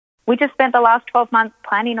we just spent the last 12 months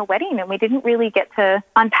planning a wedding and we didn't really get to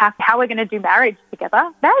unpack how we're going to do marriage together.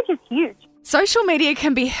 Marriage is huge. Social media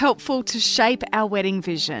can be helpful to shape our wedding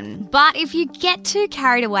vision. But if you get too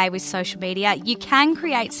carried away with social media, you can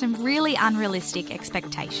create some really unrealistic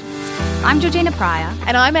expectations. I'm Georgina Pryor.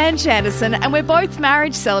 And I'm Ange Anderson, and we're both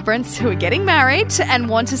marriage celebrants who are getting married and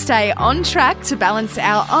want to stay on track to balance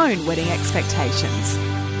our own wedding expectations.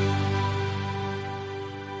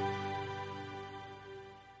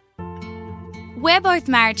 We're both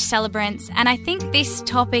marriage celebrants, and I think this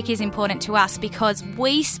topic is important to us because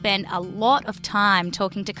we spend a lot of time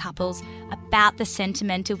talking to couples about the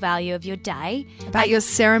sentimental value of your day. About your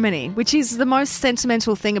ceremony, which is the most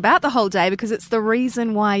sentimental thing about the whole day because it's the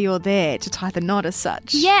reason why you're there, to tie the knot as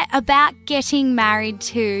such. Yeah, about getting married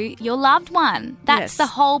to your loved one. That's Yes. the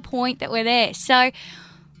whole point that we're there. So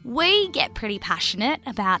we get pretty passionate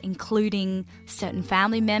about including certain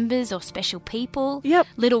family members or special people, Yep.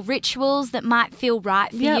 little rituals that might feel right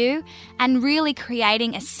for Yep. you, and really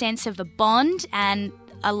creating a sense of a bond and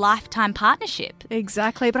a lifetime partnership.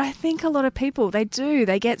 Exactly, but I think a lot of people, they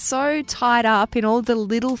get so tied up in all the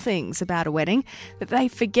little things about a wedding that they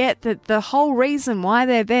forget that the whole reason why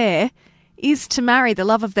they're there is to marry the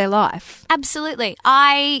love of their life. Absolutely.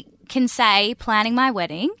 I can say, planning my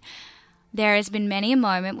wedding, there has been many a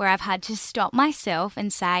moment where I've had to stop myself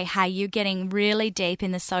and say, hey, you're getting really deep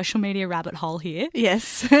in the social media rabbit hole here.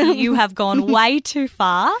 Yes. You have gone way too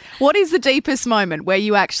far. What is the deepest moment where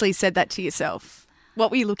you actually said that to yourself? What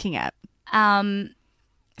were you looking at?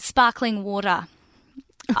 Sparkling water.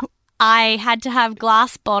 I had to have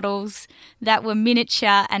glass bottles that were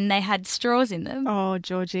miniature and they had straws in them. Oh,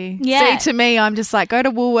 Georgie. Yeah. See, to me, I'm just like, go to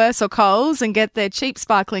Woolworths or Coles and get their cheap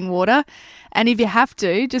sparkling water. And if you have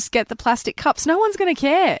to, just get the plastic cups. No one's going to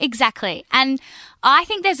care. Exactly. And I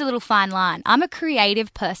think there's a little fine line. I'm a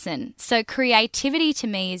creative person. So creativity to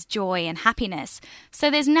me is joy and happiness. So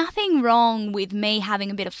there's nothing wrong with me having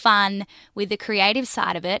a bit of fun with the creative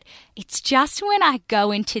side of it. It's just when I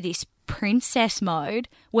go into this princess mode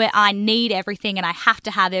where I need everything and I have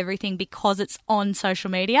to have everything because it's on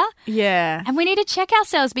social media. Yeah. And we need to check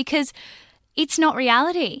ourselves because it's not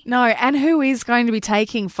reality. No, and who is going to be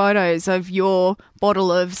taking photos of your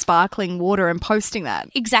bottle of sparkling water and posting that?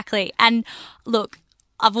 Exactly. And look,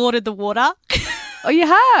 I've ordered the water. Oh, you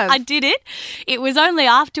have? I did it. It was only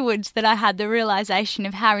afterwards that I had the realisation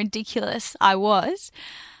of how ridiculous I was.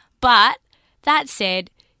 But that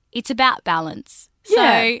said, it's about balance. Yeah.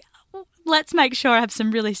 So let's make sure I have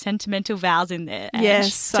some really sentimental vows in there. Ange,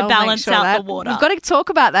 Yes, to I'll make balance sure out that. the water. We've got to talk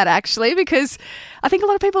about that actually because I think a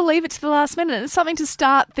lot of people leave it to the last minute. It's something to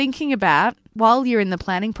start thinking about while you're in the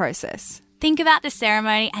planning process. Think about the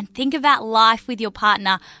ceremony and think about life with your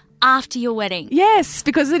partner after your wedding. Yes,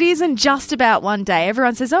 because it isn't just about one day.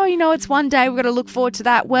 Everyone says, oh, it's one day, we've got to look forward to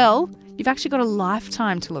that. Well, you've actually got a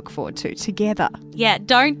lifetime to look forward to together. Yeah,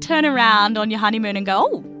 don't turn around on your honeymoon and go,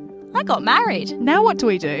 oh, I got married. Now what do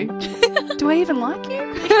we do? Do I even like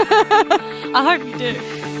you? I hope you do.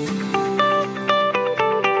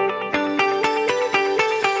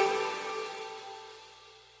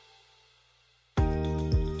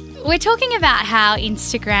 We're talking about how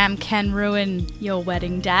Instagram can ruin your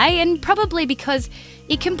wedding day, and probably because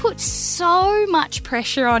it can put so much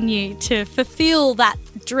pressure on you to fulfill that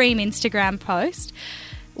dream Instagram post.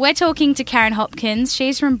 We're talking to Karen Hopkins.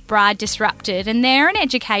 She's from Bride Disrupted, and they're an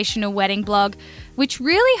educational wedding blog which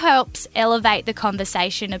really helps elevate the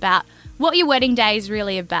conversation about what your wedding day is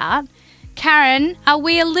really about. Karen, are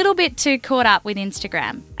we a little bit too caught up with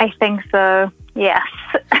Instagram? I think so, yes.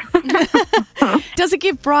 Does it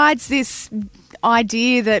give brides this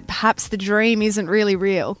idea that perhaps the dream isn't really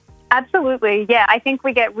real? Absolutely, yeah. I think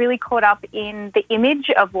we get really caught up in the image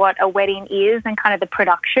of what a wedding is and kind of the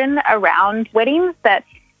production around weddings that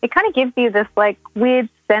it kind of gives you this like weird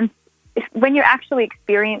sense. When you're actually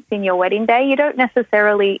experiencing your wedding day, you don't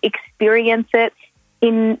necessarily experience it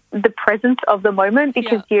in the presence of the moment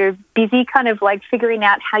because you're busy kind of like figuring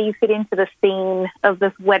out how you fit into the scene of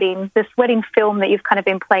this wedding film that you've kind of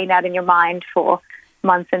been playing out in your mind for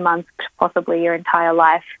months and months, possibly your entire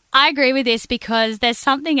life. I agree with this because there's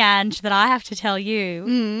something, Ange, that I have to tell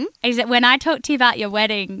you, is that when I talk to you about your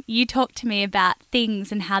wedding, you talk to me about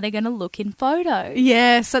things and how they're going to look in photos.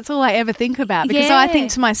 Yes, that's all I ever think about because I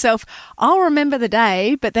think to myself, I'll remember the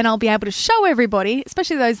day, but then I'll be able to show everybody,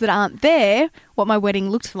 especially those that aren't there, what my wedding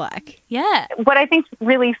looked like. Yeah. What I think's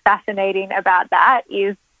really fascinating about that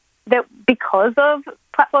is that because of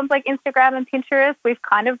platforms like Instagram and Pinterest, we've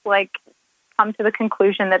kind of like come to the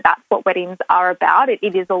conclusion that that's what weddings are about. It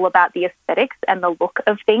is all about the aesthetics and the look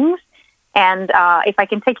of things. And if I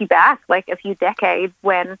can take you back like a few decades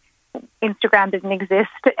when Instagram didn't exist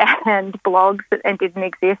and blogs and didn't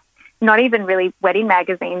exist. Not even really wedding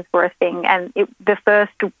magazines were a thing. And the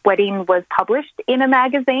first wedding was published in a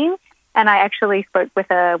magazine. And I actually spoke with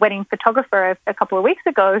a wedding photographer a couple of weeks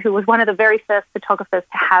ago who was one of the very first photographers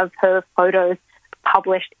to have her photos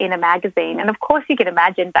published in a magazine. And of course, you can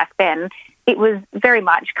imagine back then, it was very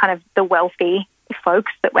much kind of the wealthy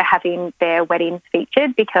folks that were having their weddings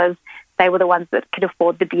featured because they were the ones that could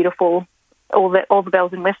afford the beautiful, all the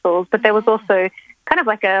bells and whistles. But there was also kind of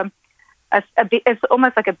like it's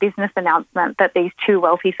almost like a business announcement that these two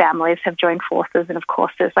wealthy families have joined forces. And of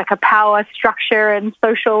course, there's like a power structure and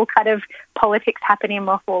social kind of politics happening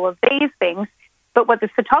with all of these things. But what the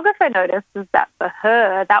photographer noticed is that for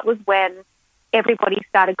her, that was when everybody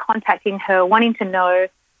started contacting her, wanting to know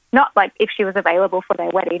not like if she was available for their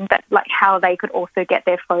wedding, but like how they could also get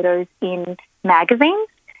their photos in magazines.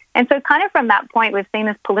 And so kind of from that point, we've seen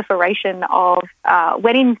this proliferation of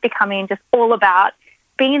weddings becoming just all about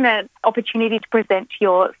being an opportunity to present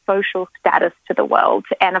your social status to the world.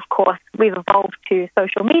 And of course, we've evolved to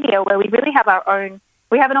social media where we really have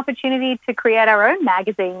we have an opportunity to create our own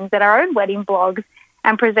magazines and our own wedding blogs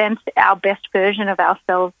and present our best version of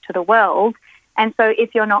ourselves to the world. And so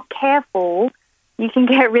if you're not careful, you can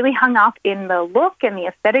get really hung up in the look and the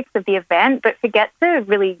aesthetics of the event, but forget to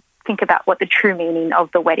really think about what the true meaning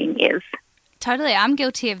of the wedding is. Totally. I'm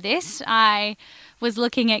guilty of this. I was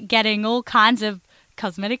looking at getting all kinds of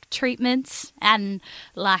cosmetic treatments and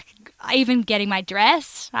like even getting my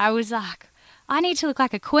dress. I was like, I need to look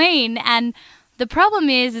like a queen. And the problem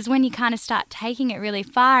is when you kind of start taking it really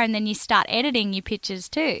far and then you start editing your pictures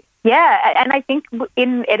too. Yeah, and I think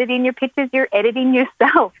in editing your pictures, you're editing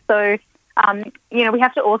yourself. So, we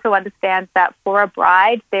have to also understand that for a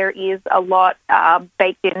bride, there is a lot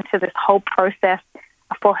baked into this whole process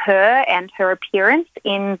for her and her appearance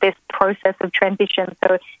in this process of transition.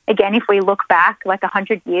 So, again, if we look back like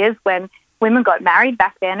 100 years when women got married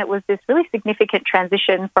back then, it was this really significant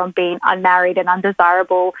transition from being unmarried and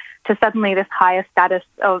undesirable to suddenly this higher status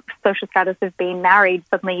of social status of being married.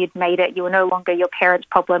 Suddenly you'd made it. You were no longer your parents'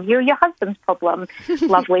 problem. You were your husband's problem.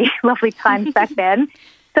 Lovely, lovely times back then.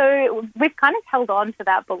 So we've kind of held on to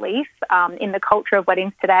that belief in the culture of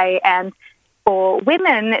weddings today. And for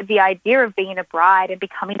women, the idea of being a bride and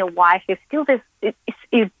becoming a wife is still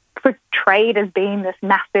it's portrayed as being this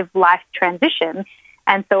massive life transition.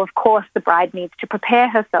 And so, of course, the bride needs to prepare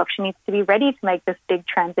herself. She needs to be ready to make this big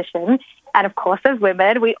transition. And, of course, as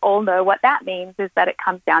women, we all know what that means is that it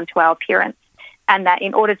comes down to our appearance. And that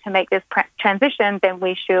in order to make this transition, then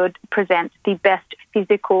we should present the best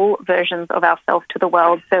physical versions of ourselves to the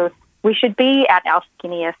world. So we should be at our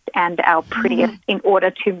skinniest and our prettiest in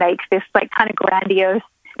order to make this like kind of grandiose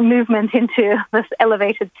movement into this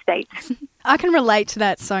elevated state. I can relate to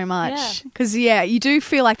that so much because, you do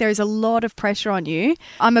feel like there is a lot of pressure on you.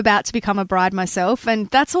 I'm about to become a bride myself, and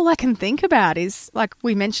that's all I can think about is, like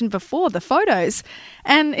we mentioned before, the photos.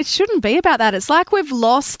 And it shouldn't be about that. It's like we've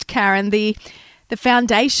lost, Karen, the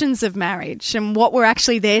foundations of marriage and what we're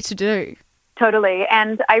actually there to do. Totally.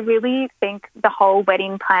 And I really think the whole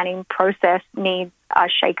wedding planning process needs a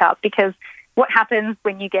shake-up because what happens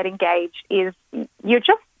when you get engaged is you're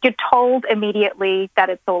told immediately that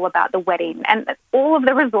it's all about the wedding. And all of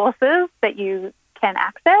the resources that you can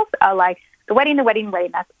access are like the wedding.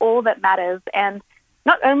 That's all that matters. And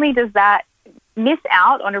not only does that miss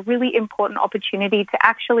out on a really important opportunity to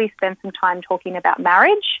actually spend some time talking about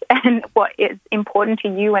marriage and what is important to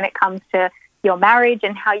you when it comes to your marriage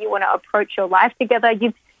and how you want to approach your life together.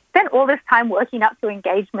 You've spent all this time working up to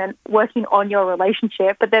engagement, working on your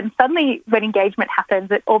relationship, but then suddenly when engagement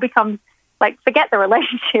happens, it all becomes like, forget the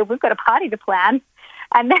relationship, we've got a party to plan.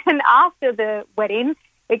 And then after the wedding,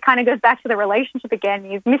 it kind of goes back to the relationship again.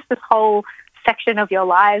 You've missed this whole section of your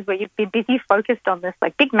lives where you've been busy focused on this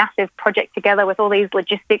like big, massive project together with all these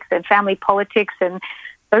logistics and family politics and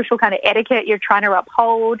social kind of etiquette you're trying to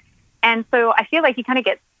uphold. And so I feel like you kind of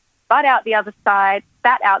get spat out the other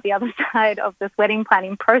side of this wedding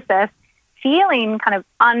planning process, feeling kind of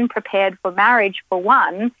unprepared for marriage for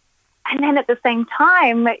one. And then at the same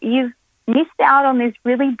time, you've missed out on this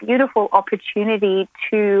really beautiful opportunity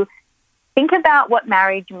to think about what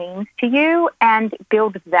marriage means to you and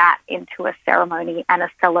build that into a ceremony and a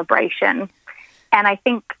celebration. And I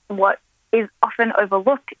think what is often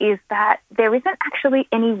overlooked is that there isn't actually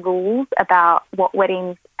any rules about what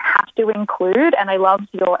weddings have to include. And I loved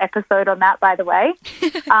your episode on that, by the way.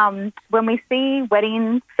 When we see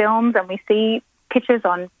wedding films and we see pictures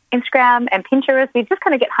on Instagram and Pinterest, we just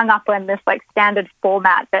kind of get hung up on this like standard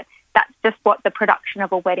format that's just what the production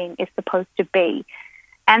of a wedding is supposed to be.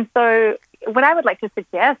 And so what I would like to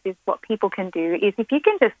suggest is what people can do is if you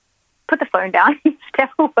can just put the phone down,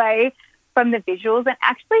 step away from the visuals and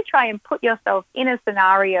actually try and put yourself in a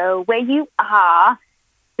scenario where you are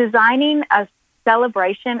designing a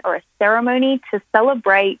celebration or a ceremony to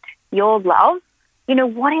celebrate your love. You know,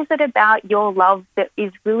 what is it about your love that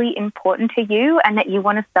is really important to you and that you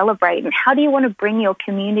want to celebrate? And how do you want to bring your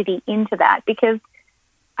community into that? Because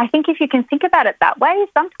I think if you can think about it that way,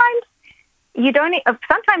 sometimes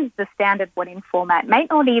the standard wedding format may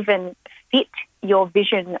not even fit your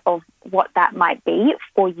vision of what that might be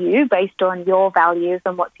for you based on your values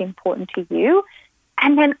and what's important to you.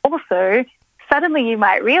 And then also, suddenly you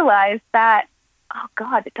might realize that, oh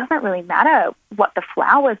God, it doesn't really matter what the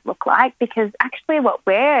flowers look like, because actually what's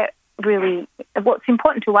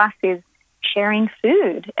important to us is sharing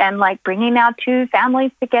food and like bringing our two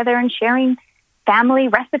families together and sharing family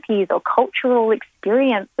recipes or cultural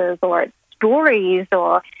experiences or stories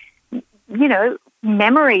or, you know,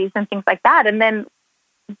 memories and things like that. And then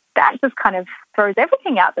that just kind of throws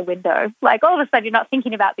everything out the window. Like all of a sudden you're not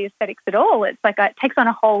thinking about the aesthetics at all. It's like it takes on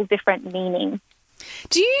a whole different meaning.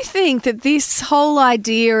 Do you think that this whole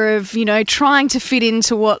idea of, you know, trying to fit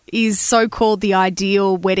into what is so-called the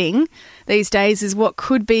ideal wedding these days is what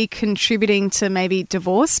could be contributing to maybe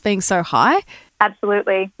divorce being so high?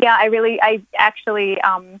 Absolutely. Yeah, I actually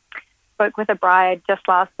spoke with a bride just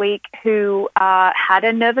last week who had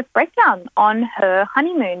a nervous breakdown on her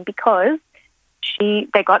honeymoon because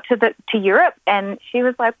they got to Europe and she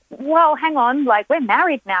was like, well, hang on, like we're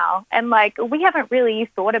married now. And like, we haven't really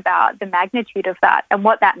thought about the magnitude of that and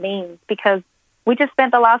what that means because we just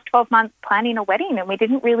spent the last 12 months planning a wedding and we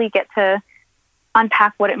didn't really get to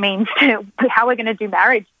unpack what it means to how we're going to do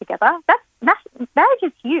marriage together. Marriage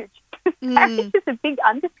is huge. Marriage is a big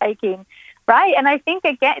undertaking, right? And I think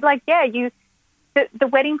again, like, yeah, the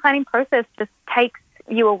wedding planning process just takes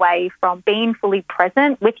you away from being fully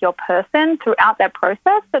present with your person throughout that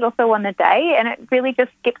process, but also on the day. And it really just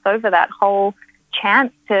skips over that whole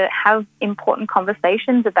chance to have important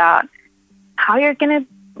conversations about how you're going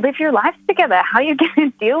to live your life together, how you're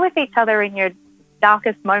going to deal with each other in your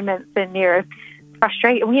darkest moments and your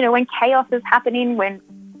frustration, you know, when chaos is happening, when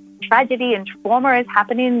tragedy and trauma is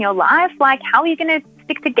happening in your life, like how are you going to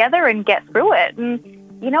stick together and get through it? And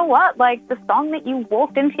you know what, like the song that you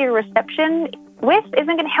walked into your reception with isn't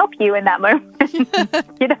going to help you in that moment,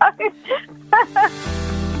 you know?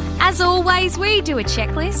 As always, we do a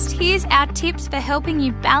checklist. Here's our tips for helping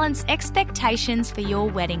you balance expectations for your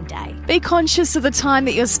wedding day. Be conscious of the time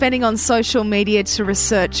that you're spending on social media to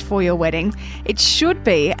research for your wedding. It should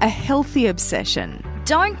be a healthy obsession.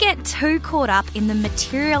 Don't get too caught up in the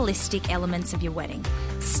materialistic elements of your wedding.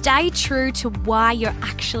 Stay true to why you're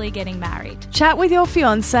actually getting married. Chat with your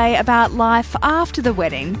fiancé about life after the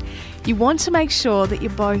wedding. You want to make sure that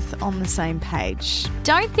you're both on the same page.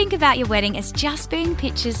 Don't think about your wedding as just being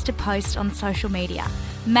pictures to post on social media.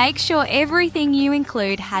 Make sure everything you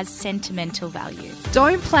include has sentimental value.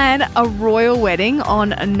 Don't plan a royal wedding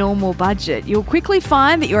on a normal budget. You'll quickly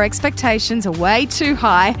find that your expectations are way too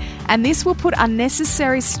high, and this will put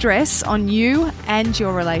unnecessary stress on you and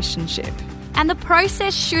your relationship. And the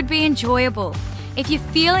process should be enjoyable. If you're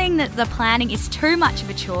feeling that the planning is too much of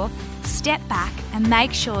a chore, step back and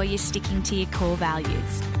make sure you're sticking to your core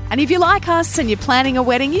values. And if you're like us and you're planning a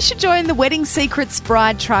wedding, you should join the Wedding Secrets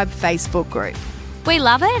Bride Tribe Facebook group. We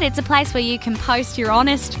love it. It's a place where you can post your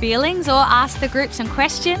honest feelings or ask the group some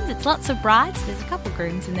questions. It's lots of brides. There's a couple of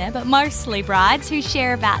grooms in there, but mostly brides who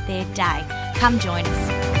share about their day. Come join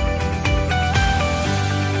us.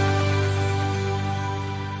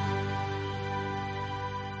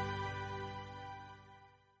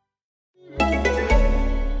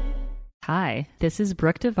 Hi, this is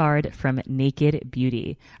Brooke Devard from Naked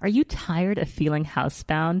Beauty. Are you tired of feeling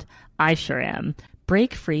housebound? I sure am.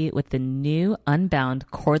 Break free with the new Unbound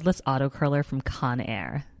Cordless Auto Curler from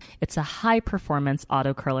Conair. It's a high-performance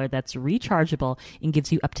auto curler that's rechargeable and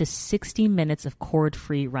gives you up to 60 minutes of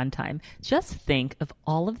cord-free runtime. Just think of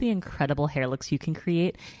all of the incredible hair looks you can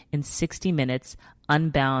create in 60 minutes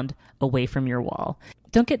unbound away from your wall.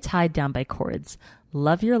 Don't get tied down by cords.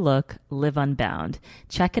 Love your look, live unbound.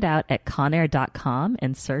 Check it out at conair.com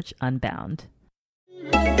and search Unbound.